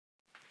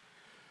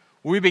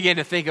When we begin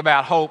to think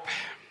about hope,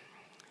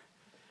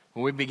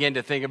 when we begin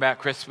to think about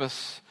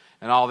Christmas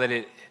and all that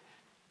it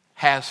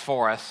has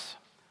for us,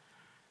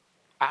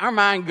 our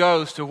mind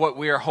goes to what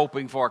we are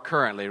hoping for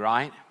currently,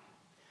 right?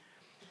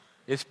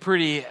 It's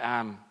pretty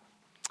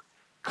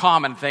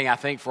common thing, I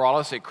think, for all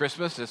of us at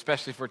Christmas,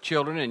 especially for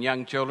children and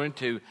young children,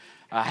 to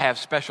have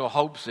special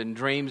hopes and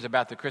dreams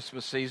about the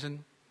Christmas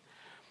season.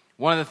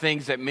 One of the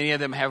things that many of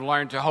them have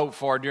learned to hope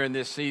for during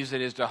this season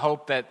is to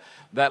hope that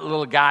that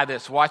little guy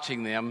that's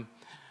watching them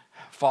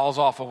falls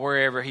off of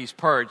wherever he's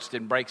perched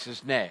and breaks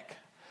his neck.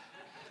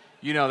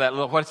 You know that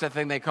little, what's that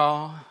thing they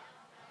call?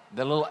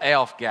 The little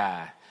elf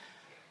guy.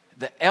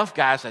 The elf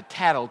guy's a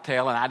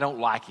tattletale, and I don't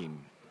like him.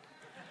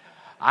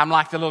 I'm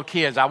like the little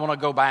kids. I want to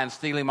go by and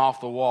steal him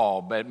off the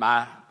wall, but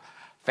my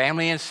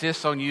family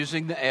insists on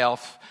using the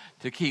elf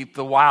to keep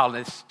the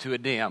wildness to a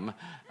dim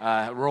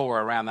roar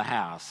around the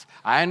house.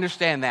 I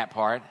understand that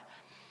part,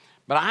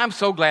 but I'm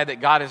so glad that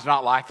God is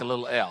not like the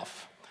little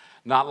elf,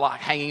 not like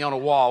hanging on a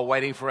wall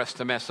waiting for us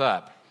to mess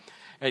up.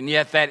 And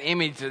yet that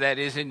image that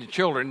is in the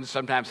children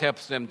sometimes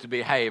helps them to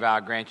behave.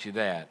 I'll grant you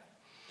that.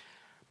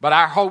 But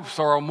our hopes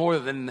are on more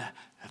than,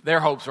 their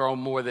hopes are on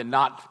more than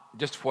not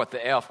just what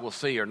the elf will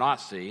see or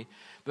not see.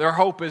 Their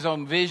hope is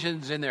on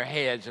visions in their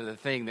heads of the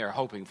thing they're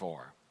hoping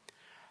for.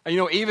 And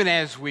even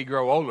as we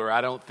grow older, I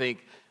don't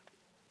think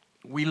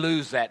we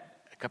lose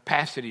that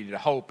capacity to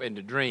hope and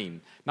to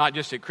dream, not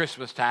just at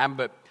Christmas time,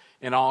 but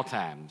in all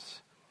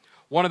times.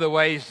 One of the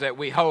ways that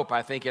we hope,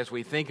 I think, as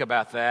we think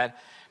about that,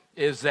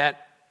 is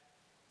that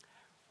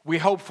we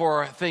hope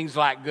for things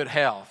like good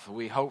health.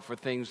 We hope for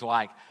things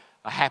like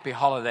a happy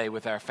holiday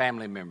with our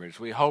family members.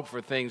 We hope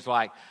for things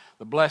like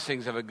the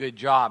blessings of a good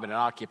job and an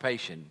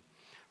occupation,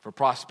 for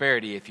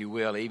prosperity, if you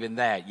will, even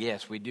that.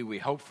 Yes, we do. We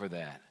hope for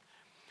that.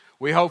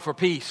 We hope for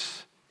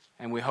peace,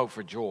 and we hope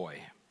for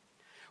joy.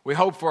 We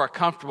hope for a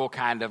comfortable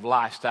kind of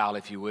lifestyle,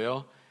 if you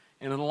will.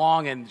 In a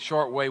long and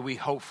short way, we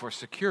hope for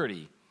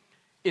security.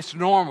 It's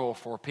normal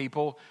for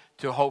people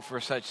to hope for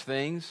such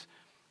things.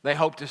 They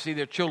hope to see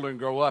their children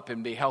grow up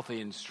and be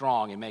healthy and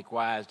strong and make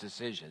wise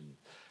decisions.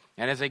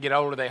 And as they get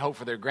older, they hope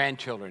for their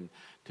grandchildren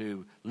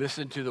to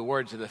listen to the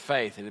words of the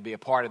faith and to be a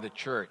part of the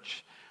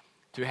church,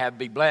 to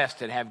be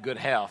blessed and have good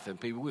health.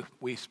 And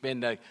we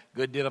spend a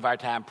good deal of our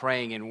time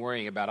praying and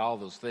worrying about all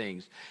those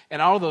things.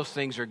 And all of those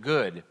things are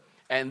good,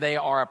 and they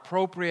are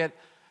appropriate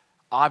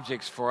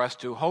objects for us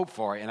to hope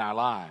for in our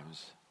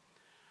lives.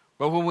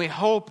 But when we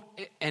hope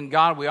in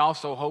God, we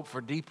also hope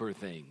for deeper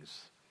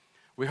things.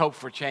 We hope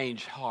for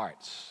changed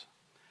hearts.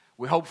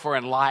 We hope for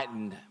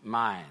enlightened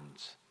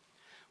minds.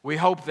 We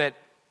hope that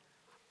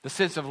the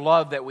sense of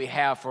love that we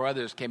have for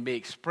others can be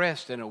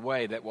expressed in a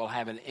way that will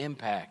have an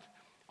impact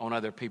on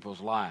other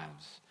people's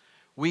lives.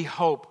 We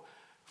hope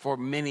for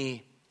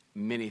many,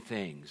 many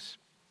things.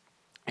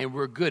 And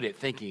we're good at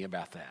thinking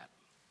about that.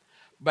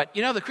 But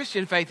the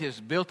Christian faith is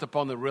built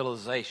upon the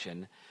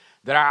realization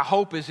that our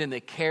hope is in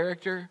the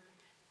character,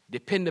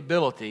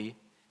 dependability,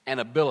 and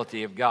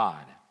ability of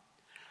God.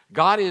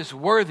 God is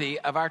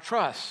worthy of our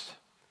trust.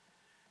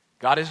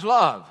 God is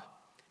love.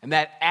 And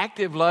that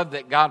active love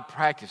that God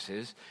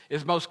practices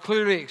is most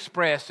clearly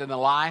expressed in the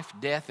life,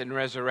 death, and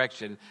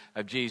resurrection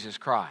of Jesus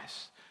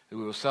Christ, who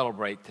we will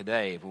celebrate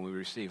today when we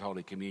receive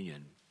Holy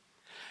Communion.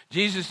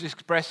 Jesus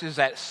expresses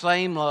that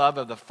same love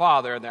of the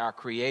Father and our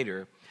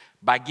Creator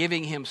by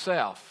giving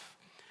himself,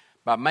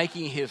 by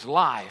making his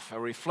life a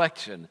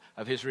reflection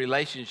of his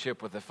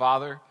relationship with the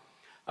Father,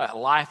 a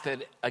life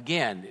that,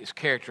 again, is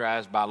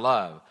characterized by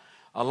love,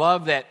 a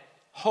love that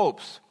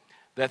hopes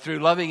that through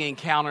loving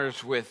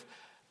encounters with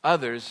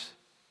others,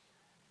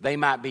 they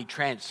might be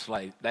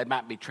transformed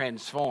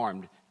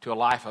to a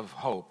life of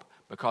hope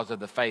because of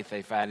the faith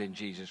they find in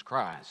Jesus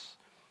Christ.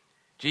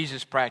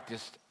 Jesus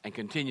practiced and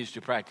continues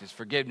to practice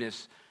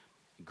forgiveness,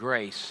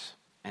 grace,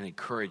 and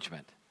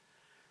encouragement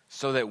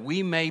so that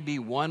we may be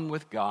one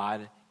with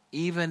God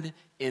even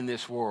in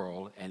this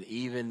world and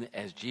even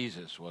as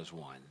Jesus was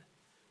one.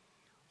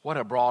 What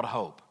a broad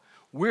hope.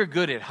 We're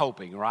good at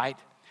hoping, right?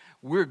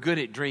 We're good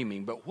at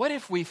dreaming. But what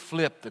if we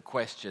flip the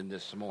question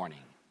this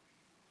morning?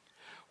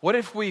 What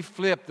if we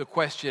flip the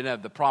question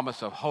of the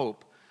promise of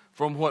hope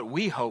from what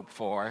we hope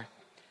for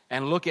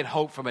and look at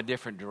hope from a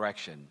different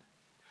direction?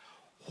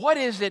 What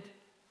is it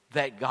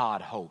that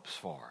God hopes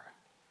for?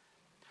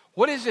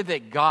 What is it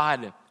that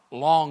God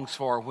longs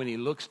for when he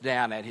looks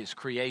down at his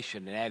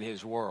creation and at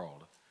his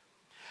world?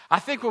 I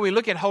think when we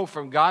look at hope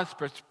from God's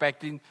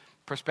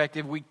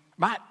perspective, we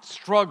might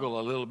struggle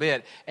a little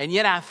bit. And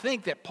yet I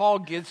think that Paul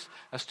gives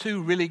us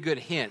two really good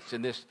hints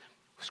in this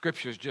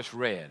scriptures just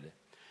read.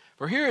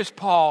 For here is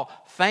Paul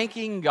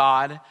thanking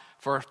God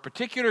for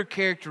particular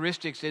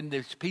characteristics in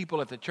these people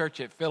at the church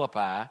at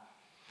Philippi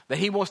that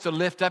he wants to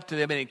lift up to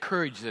them and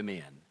encourage them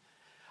in.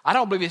 I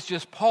don't believe it's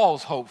just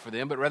Paul's hope for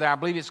them, but rather I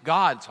believe it's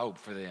God's hope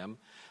for them,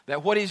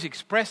 that what he's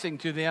expressing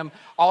to them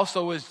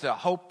also is the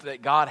hope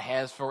that God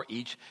has for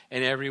each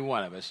and every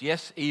one of us.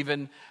 Yes,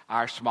 even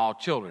our small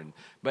children.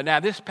 But now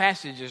this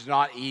passage is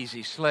not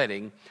easy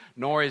sledding,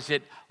 nor is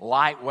it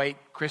lightweight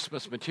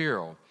Christmas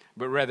material,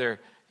 but rather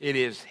it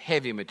is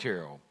heavy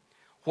material.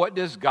 What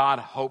does God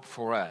hope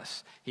for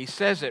us? He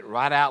says it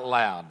right out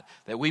loud,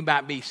 that we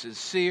might be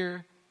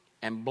sincere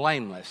and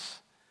blameless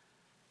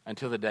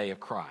until the day of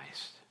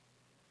Christ,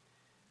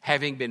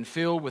 having been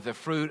filled with the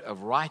fruit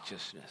of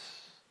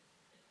righteousness,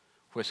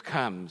 which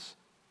comes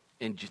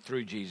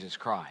through Jesus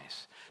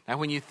Christ. Now,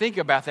 when you think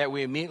about that,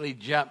 we immediately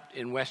jump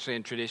in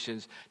Wesleyan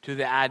traditions to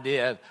the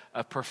idea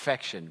of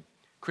perfection,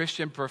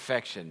 Christian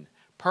perfection,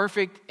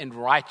 perfect in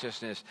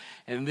righteousness.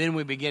 And then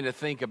we begin to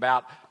think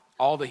about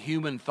all the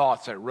human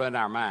thoughts that run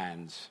our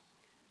minds.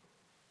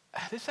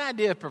 This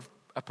idea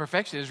of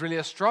perfection is really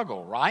a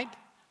struggle, right?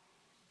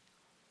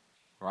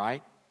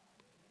 Right?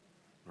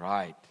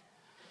 Right.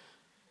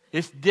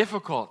 It's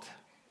difficult.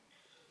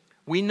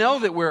 We know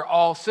that we're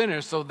all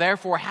sinners, so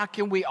therefore, how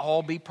can we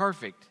all be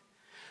perfect?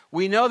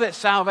 We know that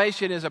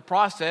salvation is a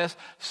process,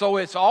 so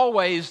it's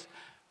always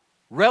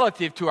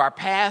relative to our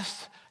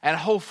past and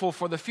hopeful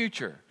for the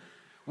future.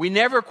 We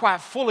never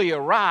quite fully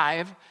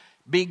arrive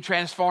being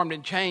transformed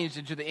and changed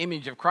into the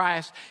image of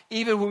Christ,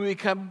 even when we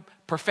become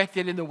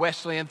perfected in the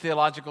Wesleyan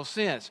theological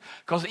sense.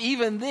 Because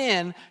even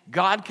then,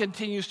 God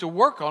continues to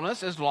work on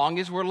us as long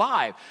as we're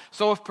alive.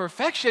 So if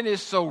perfection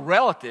is so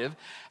relative,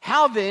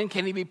 how then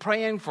can he be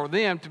praying for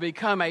them to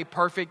become a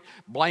perfect,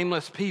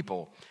 blameless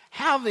people?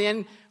 How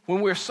then, when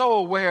we're so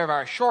aware of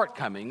our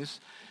shortcomings,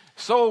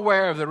 so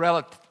aware of the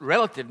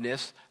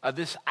relativeness of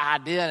this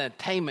idea and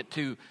attainment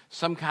to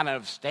some kind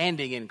of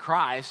standing in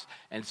Christ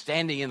and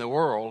standing in the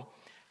world,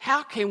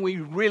 how can we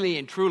really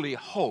and truly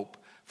hope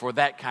for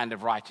that kind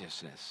of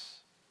righteousness?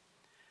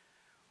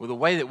 Well, the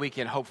way that we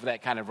can hope for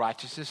that kind of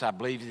righteousness, I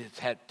believe,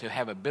 is to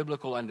have a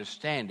biblical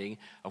understanding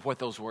of what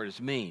those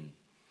words mean.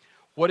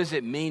 What does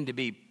it mean to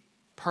be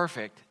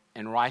perfect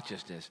in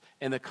righteousness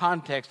in the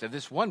context of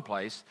this one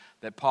place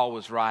that Paul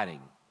was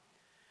writing?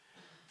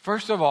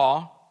 First of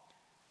all,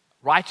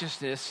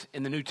 righteousness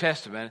in the New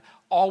Testament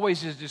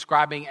always is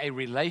describing a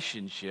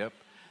relationship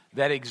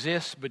that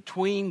exists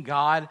between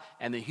God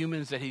and the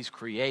humans that he's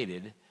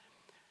created,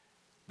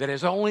 that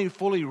is only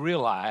fully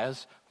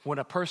realized when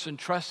a person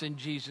trusts in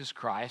Jesus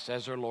Christ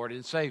as their Lord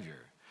and Savior,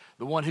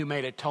 the one who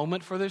made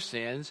atonement for their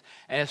sins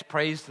and has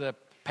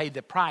paid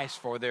the price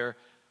for their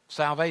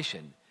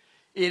salvation.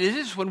 It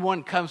is when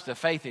one comes to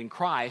faith in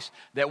Christ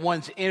that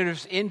one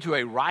enters into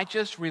a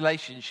righteous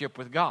relationship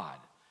with God.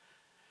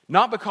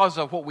 Not because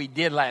of what we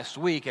did last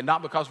week and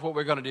not because of what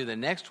we're going to do the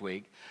next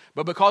week,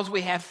 but because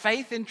we have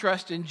faith and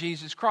trust in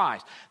Jesus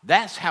Christ.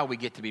 That's how we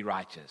get to be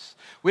righteous.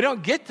 We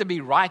don't get to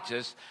be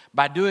righteous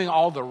by doing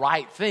all the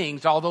right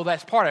things, although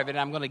that's part of it, and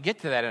I'm going to get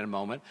to that in a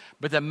moment.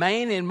 But the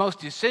main and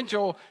most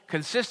essential,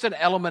 consistent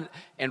element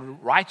in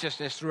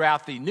righteousness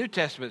throughout the New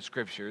Testament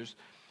scriptures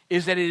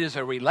is that it is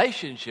a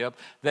relationship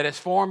that is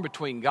formed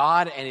between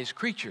God and his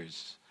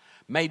creatures,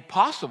 made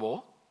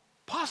possible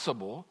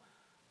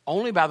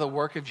only by the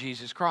work of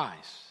Jesus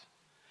Christ.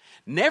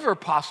 Never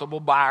possible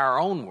by our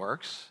own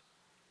works.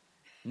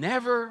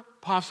 Never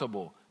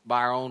possible by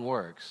our own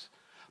works.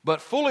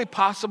 But fully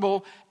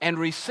possible and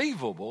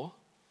receivable,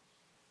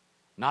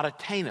 not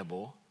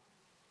attainable,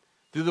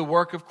 through the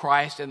work of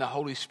Christ and the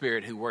Holy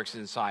Spirit who works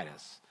inside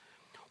us.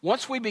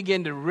 Once we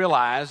begin to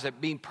realize that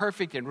being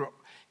perfect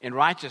in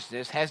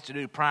righteousness has to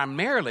do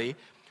primarily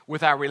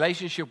with our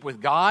relationship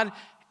with God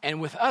and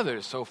with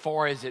others, so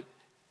far as it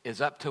is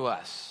up to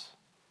us.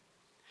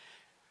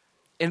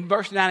 In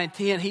verse 9 and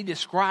 10, he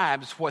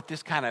describes what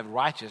this kind of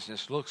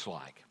righteousness looks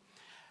like.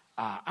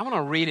 I want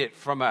to read it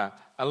from a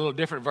little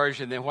different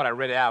version than what I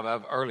read out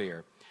of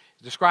earlier.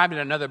 It's described in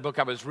another book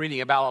I was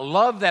reading about a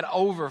love that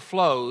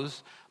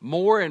overflows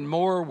more and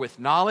more with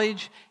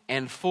knowledge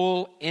and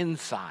full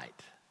insight.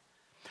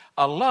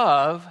 A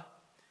love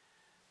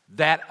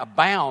that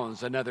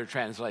abounds, another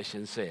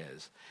translation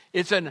says.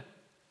 It's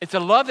a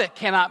love that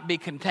cannot be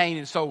contained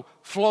and so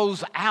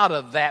flows out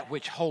of that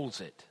which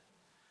holds it.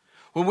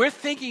 When we're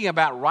thinking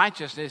about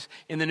righteousness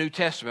in the New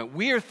Testament,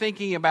 we are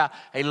thinking about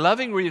a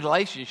loving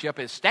relationship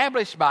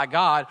established by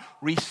God,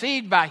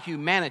 received by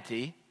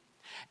humanity,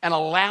 and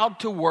allowed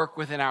to work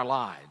within our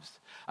lives.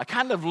 A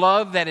kind of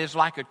love that is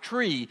like a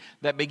tree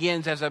that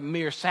begins as a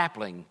mere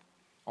sapling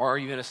or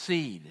even a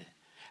seed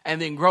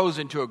and then grows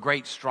into a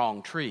great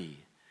strong tree.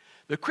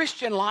 The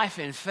Christian life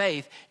and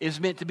faith is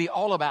meant to be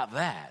all about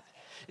that.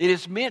 It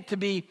is meant to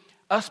be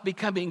us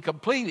becoming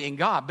complete in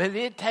God, but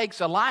it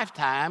takes a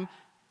lifetime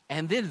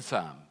and then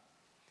some.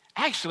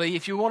 Actually,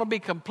 if you want to be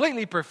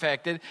completely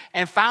perfected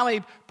and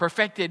finally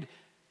perfected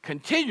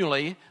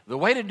continually, the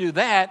way to do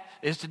that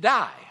is to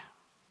die.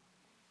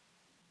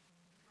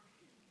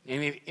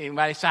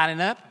 Anybody signing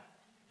up?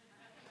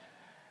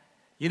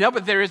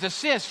 But there is a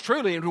sense,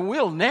 truly, and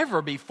we'll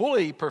never be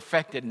fully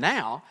perfected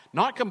now,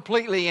 not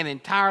completely and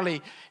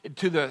entirely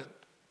to the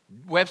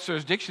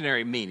Webster's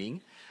dictionary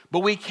meaning, but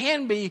we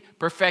can be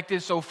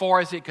perfected so far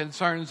as it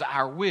concerns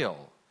our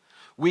will.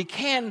 We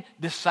can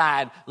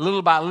decide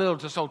little by little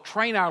to so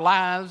train our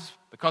lives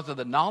because of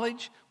the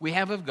knowledge we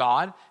have of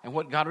God and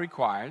what God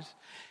requires,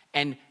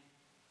 and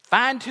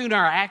fine-tune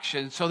our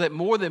actions so that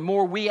more and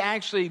more we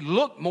actually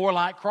look more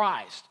like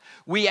Christ.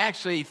 We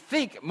actually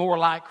think more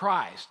like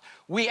Christ.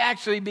 We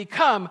actually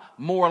become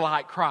more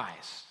like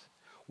Christ.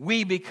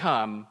 We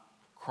become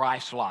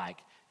Christ-like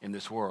in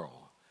this world.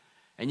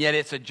 And yet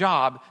it's a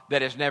job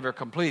that is never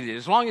completed.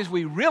 As long as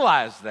we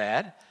realize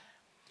that,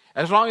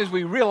 as long as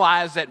we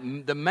realize that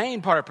the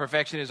main part of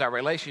perfection is our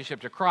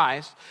relationship to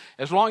Christ,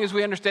 as long as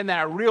we understand that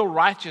our real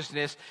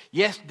righteousness,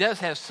 yes, does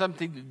have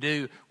something to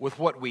do with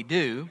what we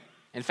do.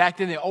 In fact,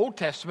 in the Old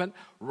Testament,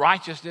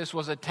 righteousness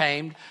was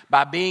attained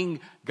by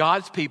being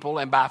God's people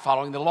and by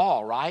following the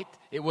law, right?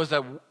 It was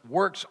a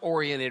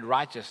works-oriented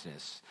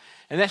righteousness.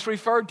 And that's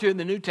referred to in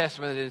the New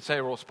Testament in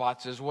several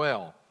spots as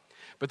well.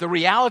 But the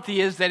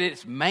reality is that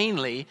it's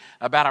mainly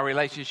about our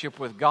relationship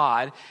with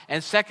God,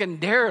 and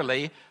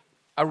secondarily,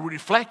 a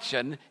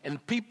reflection in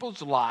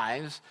people's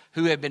lives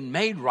who have been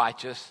made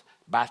righteous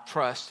by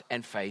trust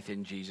and faith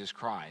in Jesus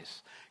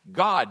Christ.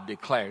 God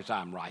declares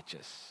I'm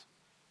righteous.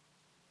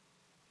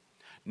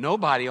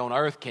 Nobody on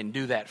earth can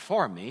do that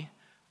for me,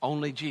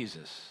 only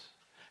Jesus.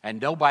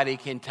 And nobody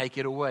can take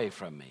it away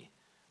from me,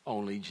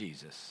 only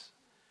Jesus.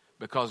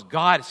 Because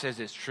God says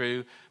it's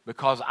true,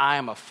 because I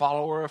am a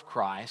follower of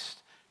Christ,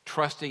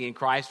 trusting in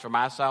Christ for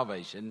my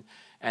salvation,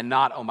 and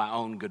not on my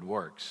own good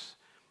works.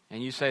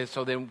 And you say,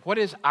 so then what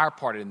is our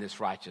part in this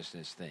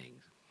righteousness thing?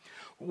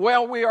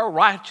 Well, we are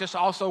righteous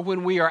also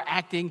when we are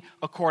acting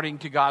according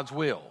to God's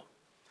will.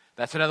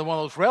 That's another one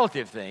of those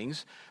relative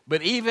things.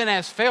 But even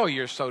as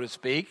failures, so to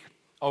speak,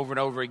 over and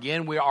over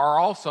again, we are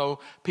also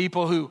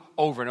people who,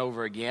 over and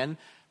over again,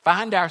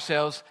 find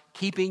ourselves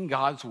keeping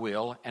God's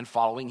will and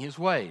following His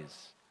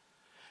ways.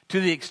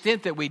 To the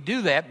extent that we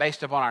do that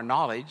based upon our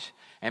knowledge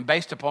and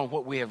based upon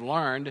what we have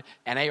learned,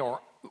 and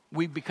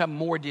we become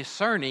more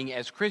discerning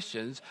as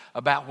Christians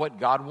about what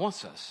God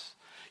wants us.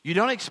 You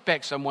don't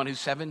expect someone who's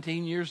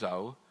 17 years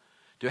old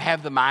to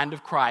have the mind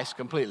of Christ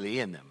completely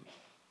in them.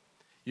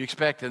 You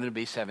expect them to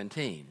be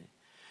 17.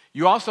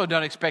 You also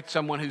don't expect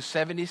someone who's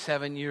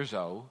 77 years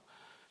old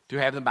to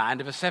have the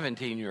mind of a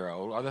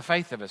 17-year-old or the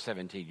faith of a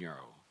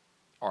 17-year-old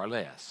or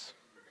less.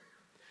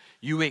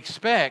 You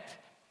expect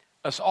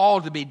us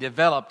all to be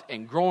developed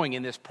and growing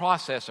in this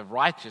process of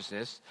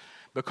righteousness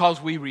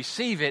because we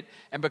receive it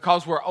and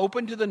because we're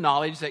open to the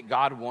knowledge that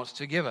God wants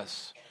to give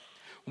us.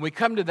 When we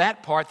come to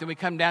that part, then we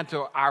come down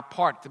to our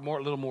part a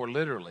little more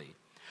literally.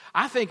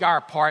 I think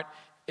our part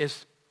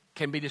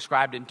can be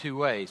described in two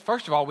ways.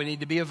 First of all, we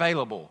need to be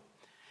available.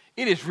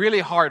 It is really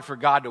hard for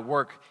God to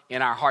work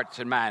in our hearts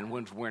and minds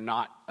when we're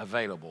not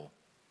available.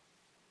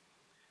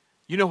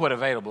 You know what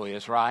available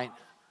is, right?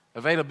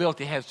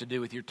 Availability has to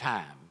do with your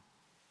time.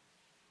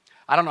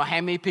 I don't know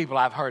how many people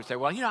I've heard say,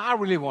 well, I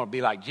really want to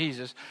be like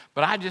Jesus,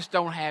 but I just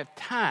don't have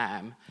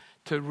time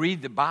to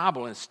read the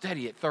Bible and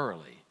study it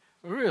thoroughly.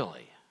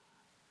 Really?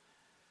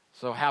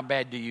 So how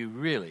bad do you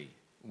really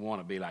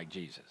want to be like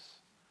Jesus?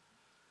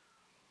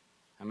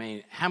 I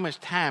mean, how much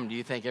time do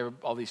you think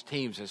all these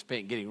teams have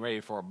spent getting ready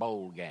for a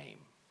bowl game?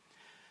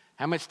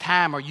 How much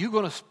time are you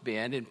going to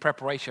spend in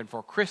preparation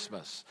for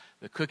Christmas?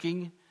 The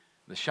cooking,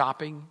 the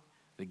shopping,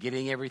 the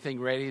getting everything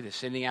ready, the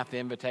sending out the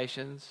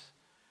invitations,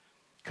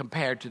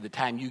 compared to the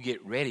time you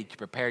get ready to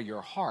prepare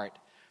your heart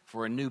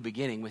for a new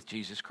beginning with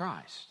Jesus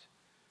Christ?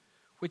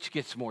 Which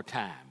gets more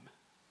time?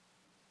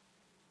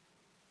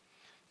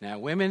 Now,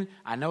 women,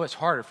 I know it's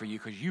harder for you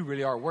because you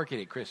really are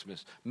working at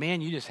Christmas. Men,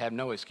 you just have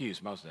no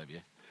excuse, most of you.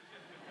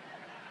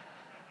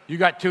 You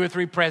got 2 or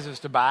 3 presents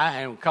to buy,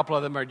 and a couple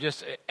of them are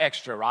just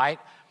extra, right?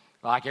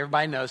 Like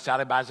everybody knows,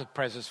 Sally buys the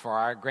presents for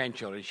our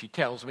grandchildren. She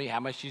tells me how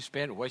much she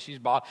spent, what she's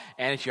bought,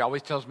 and she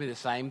always tells me the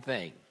same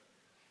thing.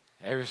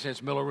 Ever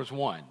since Miller was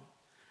 1.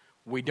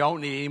 We don't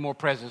need any more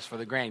presents for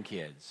the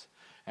grandkids.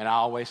 And I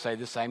always say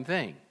the same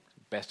thing.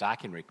 Best I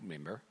can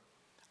remember.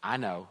 I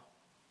know.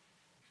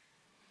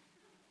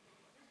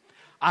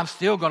 I'm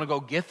still going to go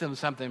get them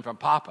something from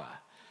Papa.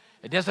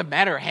 It doesn't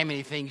matter how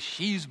many things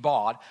she's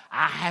bought.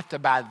 I have to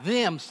buy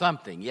them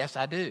something. Yes,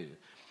 I do.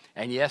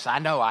 And yes, I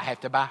know I have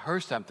to buy her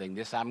something.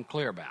 This I'm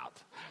clear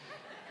about.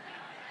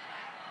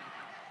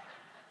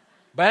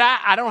 But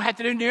I don't have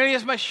to do nearly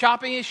as much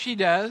shopping as she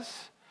does.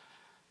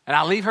 And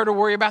I leave her to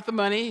worry about the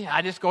money.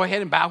 I just go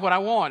ahead and buy what I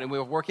want, and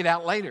we'll work it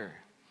out later.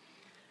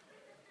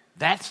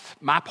 That's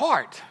my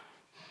part.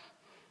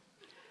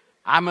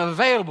 I'm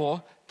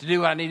available to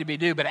do what I need to be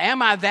do, but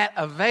am I that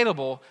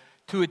available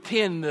to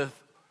attend the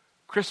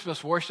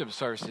Christmas worship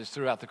services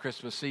throughout the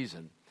Christmas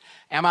season?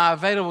 Am I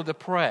available to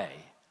pray,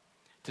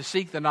 to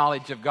seek the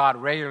knowledge of God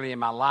regularly in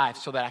my life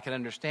so that I can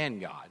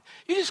understand God?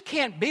 You just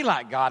can't be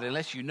like God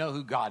unless you know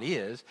who God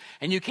is.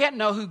 And you can't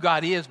know who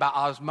God is by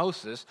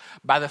osmosis,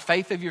 by the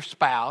faith of your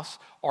spouse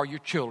or your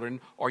children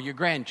or your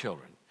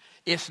grandchildren.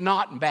 It's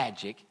not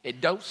magic. You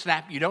don't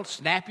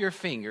snap your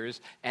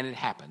fingers and it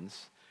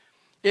happens.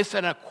 It's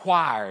an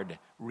acquired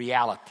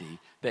reality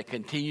that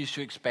continues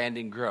to expand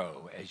and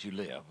grow as you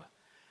live.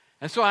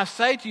 And so I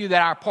say to you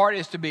that our part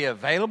is to be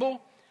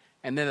available,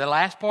 and then the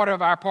last part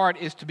of our part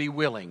is to be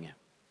willing.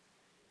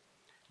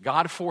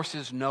 God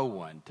forces no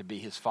one to be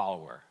his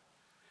follower.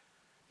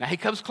 Now, he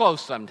comes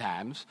close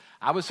sometimes.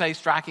 I would say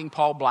striking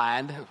Paul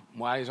blind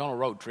while he's on a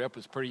road trip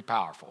was pretty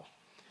powerful.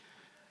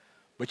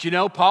 But you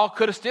know, Paul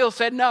could have still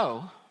said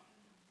no.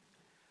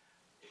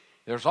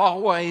 There's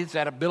always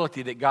that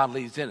ability that God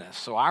leaves in us.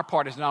 So our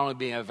part is not only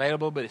being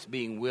available, but it's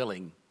being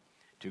willing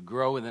to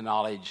grow in the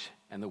knowledge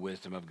and the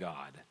wisdom of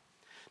God.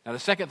 Now, the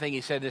second thing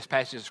he said in this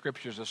passage of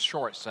Scripture is a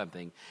short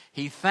something.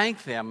 He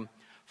thanked them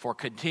for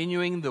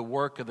continuing the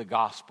work of the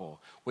gospel,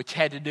 which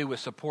had to do with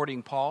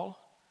supporting Paul,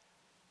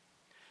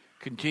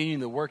 continuing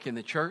the work in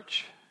the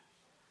church,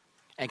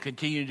 and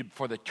continuing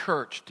for the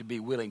church to be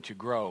willing to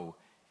grow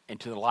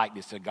into the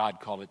likeness that God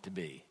called it to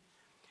be.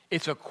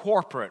 It's a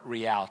corporate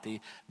reality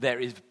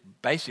that is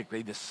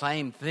basically the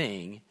same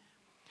thing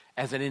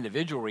as an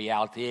individual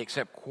reality,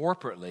 except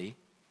corporately,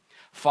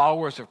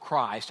 followers of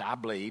Christ, I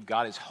believe,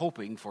 God is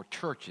hoping for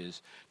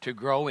churches to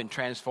grow and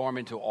transform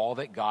into all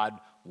that God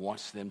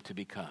wants them to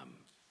become.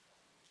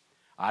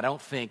 I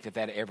don't think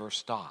that ever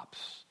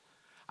stops.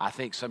 I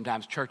think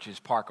sometimes churches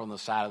park on the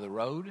side of the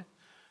road.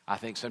 I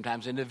think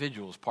sometimes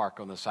individuals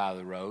park on the side of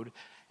the road,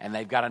 and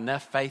they've got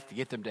enough faith to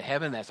get them to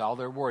heaven. That's all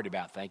they're worried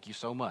about. Thank you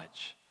so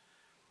much.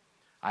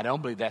 I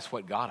don't believe that's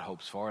what God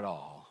hopes for at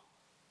all.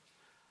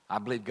 I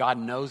believe God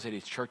knows that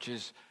his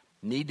churches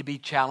need to be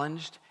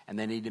challenged, and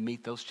they need to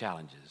meet those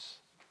challenges.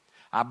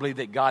 I believe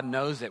that God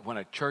knows that when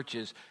a church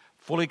is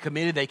fully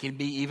committed, they can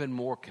be even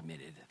more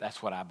committed.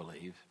 That's what I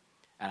believe.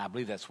 And I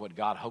believe that's what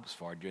God hopes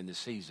for during this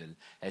season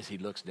as he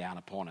looks down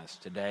upon us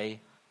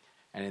today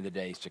and in the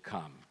days to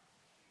come.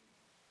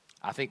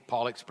 I think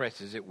Paul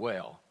expresses it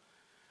well.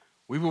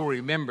 We will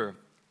remember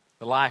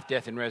the life,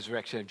 death, and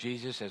resurrection of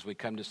Jesus as we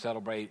come to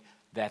celebrate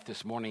that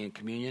this morning in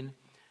communion.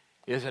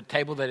 It is a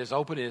table that is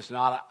open. It is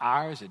not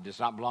ours. It does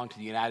not belong to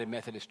the United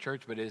Methodist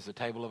Church, but it is the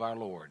table of our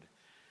Lord.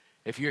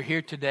 If you're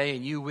here today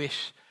and you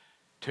wish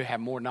to have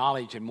more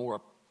knowledge and more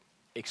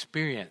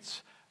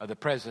experience of the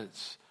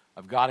presence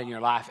of God in your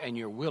life, and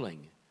you're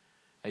willing,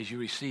 as you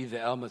receive the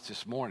elements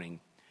this morning,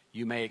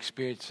 you may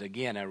experience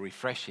again a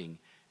refreshing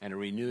and a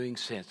renewing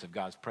sense of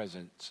God's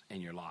presence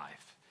in your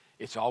life.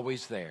 It's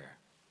always there.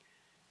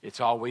 It's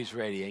always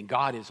ready, and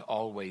God is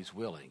always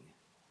willing.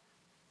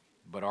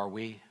 But are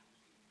we?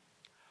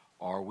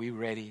 Are we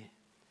ready,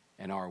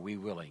 and are we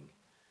willing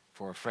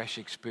for a fresh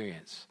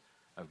experience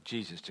of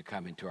Jesus to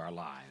come into our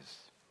lives?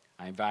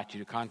 I invite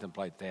you to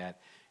contemplate that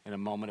in a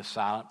moment of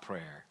silent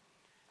prayer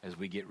as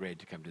we get ready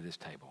to come to this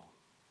table.